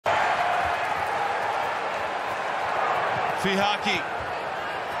Fihaki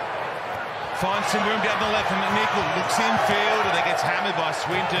finds some room down the left from McNichol. Looks infield and then gets hammered by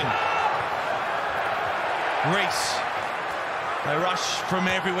Swinton. Reese. They rush from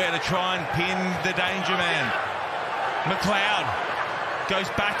everywhere to try and pin the danger man. McLeod goes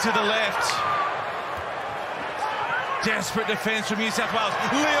back to the left. Desperate defence from New South Wales.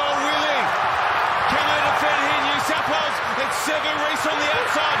 Leo Willie. Can they defend here, New South Wales? It's Seven Reese on the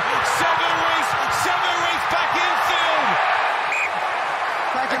outside. Seven Reese back infield.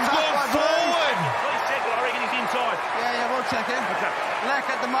 It's gone forward. Please check it. I reckon he's inside. Yeah, we'll check it. Okay. Lack,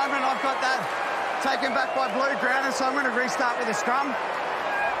 at the moment, I've got that taken back by Blue grounded, so I'm going to restart with a scrum.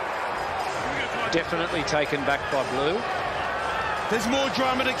 Definitely taken back by Blue. There's more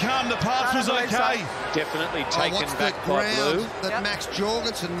drama to come. The pass was okay. Definitely taken back by Blue. That Max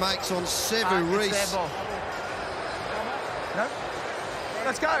Jorgensen makes on Sevu Reese. No.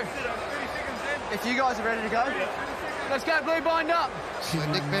 Let's go. If you guys are ready to go, let's go. Blue, bind up. So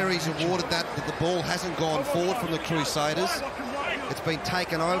Nick Berry's awarded that the ball hasn't gone forward from the Crusaders. It's been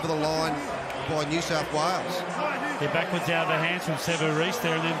taken over the line by New South Wales. They're backwards out of the hands from Sevu Reese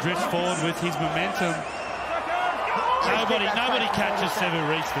there and then drifts forward with his momentum. Nobody catches Sevu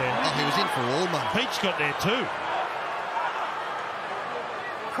Reese there. Oh, he was in for all, mate. Peach got there too.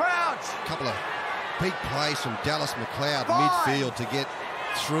 Crouch. A couple of big plays from Dallas McLeod midfield to get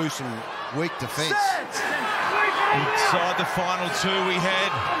through some weak defence. Inside the final two we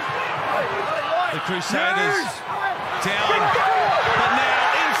had the Crusaders down, but now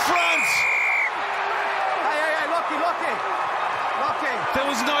in front. Hey, Lockie. There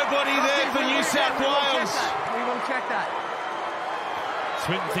was nobody there for New South Wales. We will check that.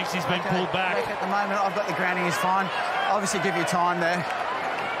 Swinton thinks he's been pulled back. At the moment, I've got the grounding is fine. Obviously, give you time there.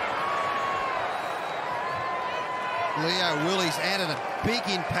 Leo Willie's added a big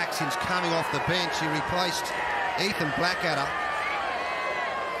impact since coming off the bench. He replaced Ethan Blackadder.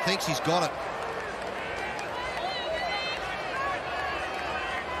 Thinks he's got it.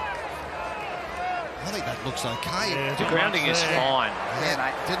 I think that looks okay. Yeah, the grounding is fine.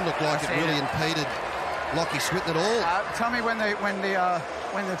 Yeah, didn't look like it really impeded Lockie Swinton at all. Tell me when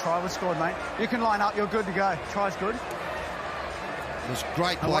the try was scored, mate. You can line up. You're good to go. Try's good. It was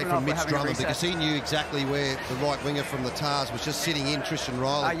great play from Mitch Drummond because he knew exactly where the right winger from the Tars was just sitting in, Tristan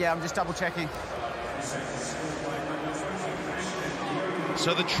Riley. Yeah, I'm just double checking.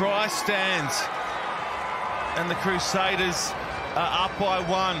 So the try stands and the Crusaders are up by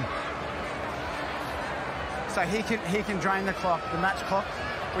 1. So he can drain the clock, the match clock.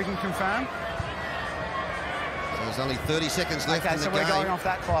 We can confirm. So there's only 30 seconds left in the game. Okay, so we're going off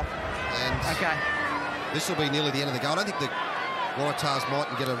that clock. And okay. This will be nearly the end of the game. I don't think the Waratahs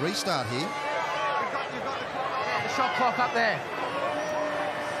mightn't get a restart here. You've got the shot clock up there.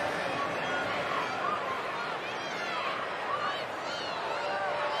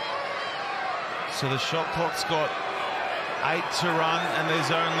 So the shot clock's got 8 to run and there's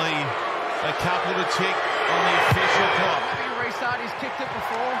only a couple to tick on the official clock. Restart, he's kicked it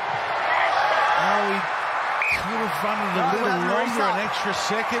before. Oh, he could have run it a little longer, an extra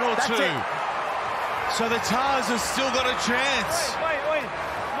second or two. So the Tars have still got a chance.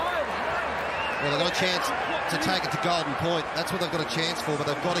 Well, they've got a chance to take it to Golden Point. That's what they've got a chance for, but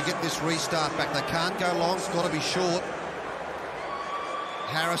they've got to get this restart back. They can't go long. It's got to be short.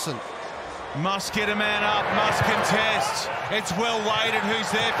 Harrison. Must get a man up, must contest. It's well weighted who's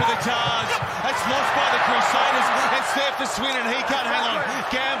there for the Tars. It's lost by the Crusaders. It's there for Swinton. He can't hang on.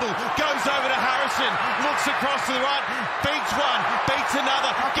 Gamble goes over to Harrison. Looks across to the right. Beats one. Beats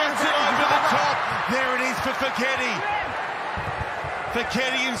another. Gets it over the top. There it is for Fiketti.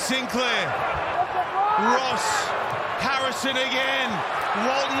 Fiketti and Sinclair. Ross. Harrison again.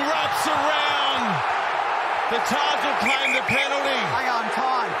 Walton wraps around. The Tars will claim the penalty. Hang on,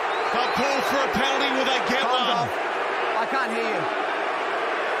 time. They'll call for a penalty. Will they get one? I can't hear you.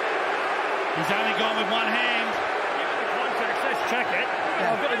 He's only gone with one hand. Let's check it.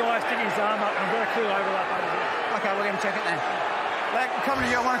 Yeah. I've got the guy sticking his arm up and I've got a clear overlap over there. Okay, we're going to check it then. Coming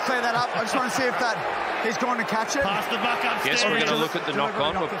to you, I want to clear that up. I just want to see if he's going to catch it. Pass the buck upstairs. Yes, we're going to look at the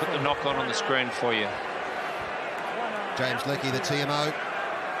knock-on. We'll put the knock-on on the screen for you. James Leckie, the TMO.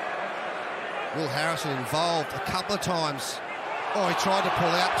 Will Harrison involved a couple of times. Oh, he tried to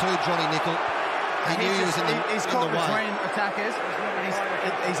pull out too, Johnny Nicol. He knew he was in the way. He's caught between attackers, and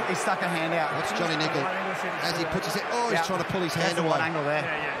he's stuck a hand out. What's Johnny Nicol? As he puts his head, he's trying to pull his hand away. White angle there.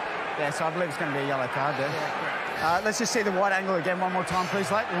 Yeah, so I believe it's going to be a yellow card there. Let's just see the white angle again one more time, please,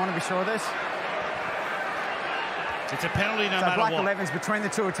 Lake. We want to be sure of this. It's a penalty no matter Black what. 11's between the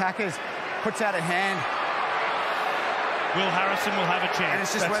two attackers, puts out a hand. Will Harrison will have a chance. And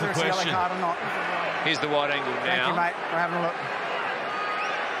it's just whether it's a yellow card or not. Here's the wide angle now. Thank you, mate. We're having a look.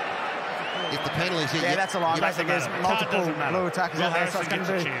 If the penalty's hit, yeah, that's a line. Basically, there's multiple blue attackers out there, so it's going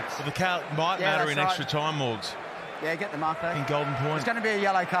to be... So the count might matter in extra time, Morgs. Yeah, get the mark there. In Golden Point. It's going to be a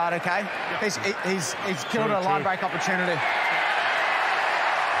yellow card, okay? He's killed a line break opportunity.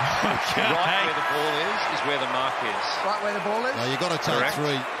 Okay. Right where the ball is where the mark is. Right where the ball is? No, you've got to take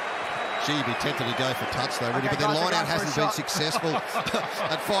three. Gee, you'd be tempted to go for touch though, really, but their line-out hasn't been successul.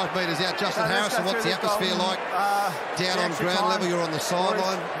 At 5 metres out, Justin Harrison, what's the atmosphere like? Down on ground level, you're on the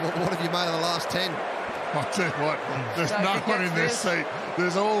sideline. What have you made of the last 10? I'll tell you what, there's no one in this seat.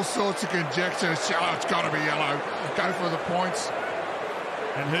 There's all sorts of conjecture. Oh, it's got to be yellow. Go for the points.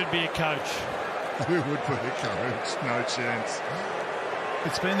 And who'd be a coach? Who would be a coach? No chance.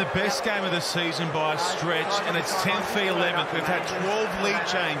 It's been the best game of the season by a stretch, and it's 10th v 11th. We've had 12 lead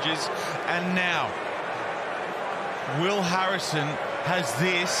changes, and now Will Harrison has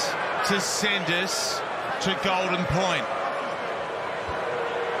this to send us to Golden Point.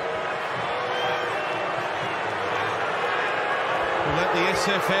 We'll let the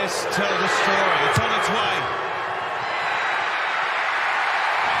SFS tell the story. It's on its way.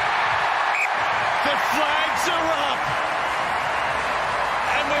 The flags are up.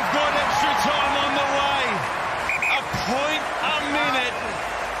 And we've got extra time on the way. A point a minute.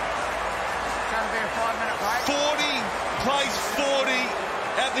 It's going to be a 5-minute break. 40 plays 40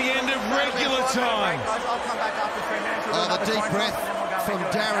 at the end of regular time. I'll come back after 3 minutes. Oh, the deep breath from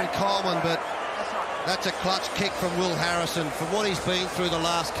Darren Coleman, but that's a clutch kick from Will Harrison. From what he's been through the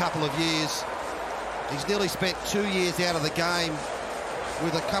last couple of years, he's nearly spent 2 years out of the game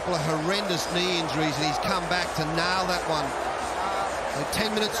with a couple of horrendous knee injuries, and he's come back to nail that one. So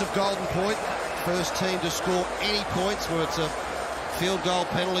 10 minutes of Golden Point, first team to score any points, where it's a field goal,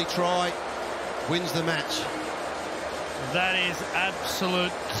 penalty try, wins the match. That is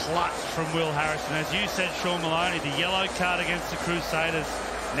absolute clutch from Will Harrison. As you said, Sean Maloney, the yellow card against the Crusaders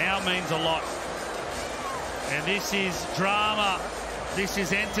now means a lot. And this is drama. This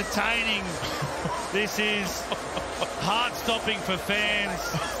is entertaining. This is heart-stopping for fans.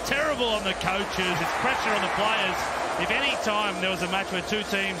 It's terrible on the coaches. It's pressure on the players. If any time there was a match where two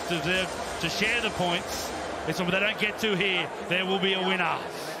teams deserve to share the points, it's when they don't get to here, there will be a winner.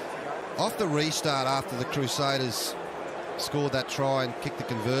 Off the restart after the Crusaders scored that try and kicked the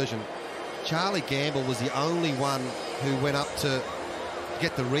conversion, Charlie Gamble was the only one who went up to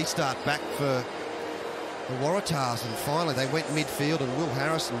get the restart back for the Waratahs, and finally they went midfield, and Will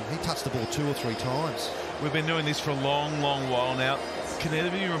Harrison, he touched the ball 2 or 3 times. We've been doing this for a long, long while now. Can either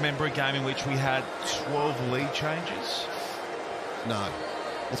of you remember a game in which we had 12 lead changes? No.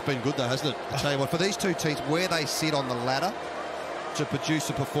 It's been good though, hasn't it? I tell you what, for these two teams, where they sit on the ladder to produce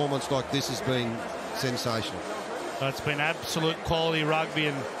a performance like this has been sensational. It's been absolute quality rugby,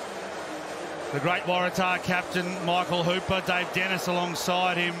 and the great Waratah captain Michael Hooper, Dave Dennis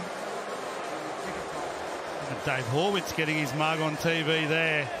alongside him. And Dave Horwitz getting his mug on TV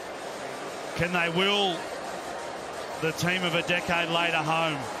there. Can they will the team of a decade later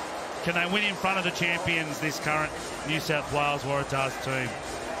home? Can they win in front of the champions, this current New South Wales Waratahs team?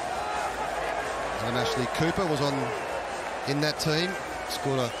 And Ashley Cooper was in that team,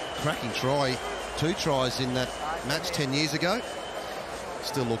 scored a cracking try, 2 tries in that match 10 years ago.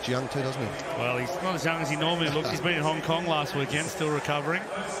 Still looks young too, doesn't he? Well, he's not as young as he normally looks. He's been in Hong Kong last weekend, still recovering.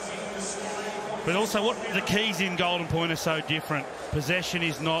 But also, what the keys in Golden Point are so different. Possession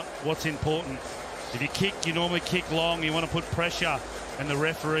is not what's important. If you kick, you normally kick long. You want to put pressure, and the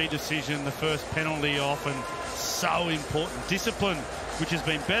referee decision, the first penalty, often so important. Discipline, which has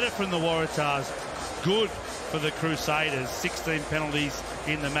been better from the Waratahs, good for the Crusaders. 16 penalties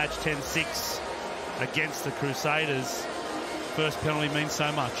in the match, 10-6 against the Crusaders. First penalty means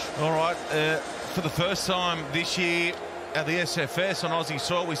so much. All right, for the first time this year at the SFS on Aussie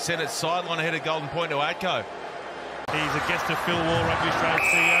soil, we sent it sideline ahead of Golden Point to Atco. He's a guest of Phil Wall, Rugby Australia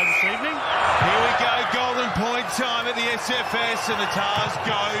CEO this evening. Here we go, Golden Point time at the SFS, and the Tars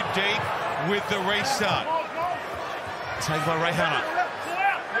go deep with the restart. Taken by Ray Hunter.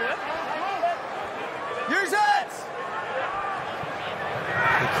 Use it!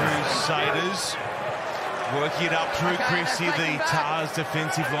 The Crusaders working it up through Christie. The Tars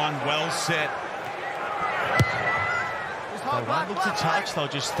defensive line well set. They won't look to touch, they'll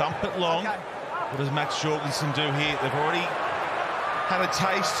just thump it long. What does Max Jorgensen do here? They've already had a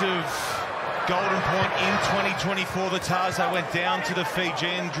taste of Golden Point in 2024. The Tars, they went down to the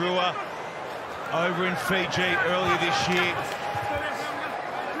Fijian Drua over in Fiji earlier this year.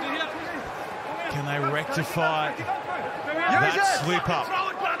 Can they rectify that slip up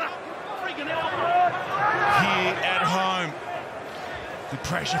here at home? Good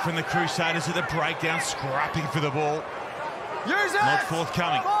pressure from the Crusaders at the breakdown, scrapping for the ball. Use it! Not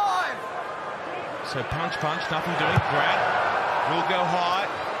forthcoming. 5. So punch, nothing doing. Grant will go high.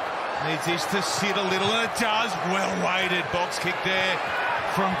 Needs this to sit a little, and it does. Well weighted. Box kick there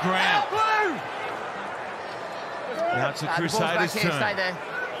from Grant. Now it's the Crusaders' turn. Stay there.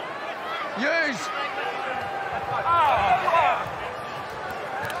 Use!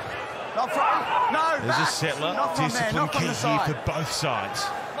 Not from... No, There's back. a settler. Not from there, Discipline not from key the here side. for both sides.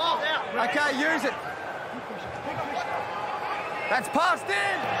 Okay, use it. That's passed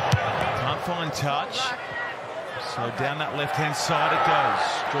in. Can't find touch. So down that left-hand side it goes.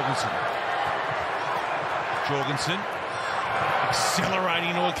 Jorgensen.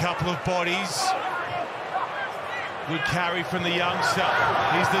 Accelerating to a couple of bodies. Good carry from the youngster.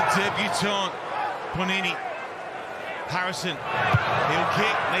 He's the debutant, Bonini. Harrison, heel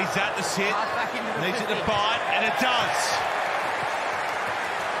kick, needs that to sit, needs it to bite, and it does.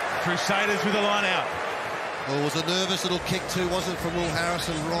 Crusaders with a line out. Well, it was a nervous little kick too, wasn't it, from Will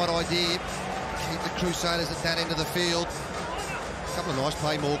Harrison? Right idea. Keep the Crusaders at that end of the field. A couple of nice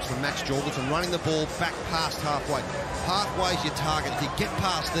play marks from Max Jorgensen, running the ball back past halfway. Halfway's your target. If you get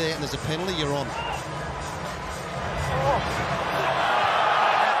past there and there's a penalty, you're on.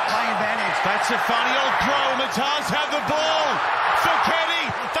 Playing advantage. That's a funny old throw. Waratahs have the ball. For Kenny,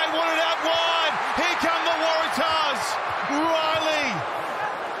 they want it out wide. Here come the Waratahs. Riley,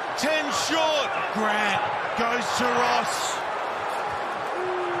 10 short. Grant goes to Ross.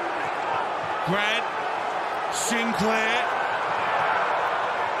 Grant, Sinclair.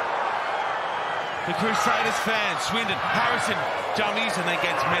 The Crusaders fans, Swindon, Harrison, dummies, and they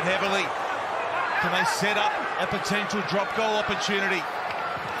get met heavily. Can they set up a potential drop goal opportunity?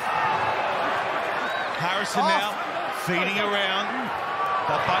 Harrison now feeding around.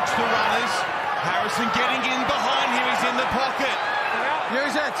 They'll bunch the runners. Harrison getting in behind him. He's in the pocket.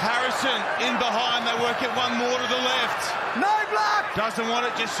 Use it. Harrison in behind. They work it one more to the left. No block. Doesn't want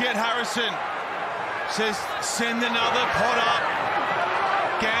it just yet. Harrison says send another pot up.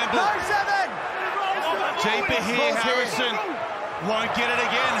 Gamble. No 7. Deeper here, Harrison. Won't get it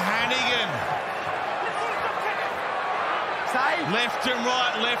again. Hannigan. Left and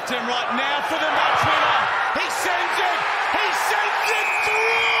right. Now for the match winner. He sends it. He sends it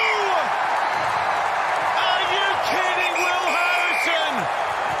through. Are you kidding, Will Harrison?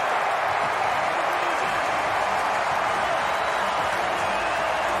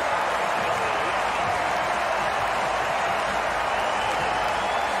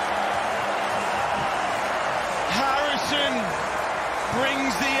 Harrison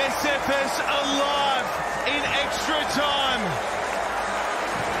brings the SFS alive in extra time.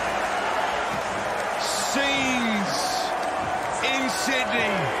 Scenes in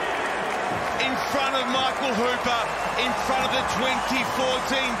Sydney, in front of Michael Hooper, in front of the 2014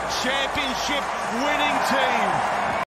 championship winning team.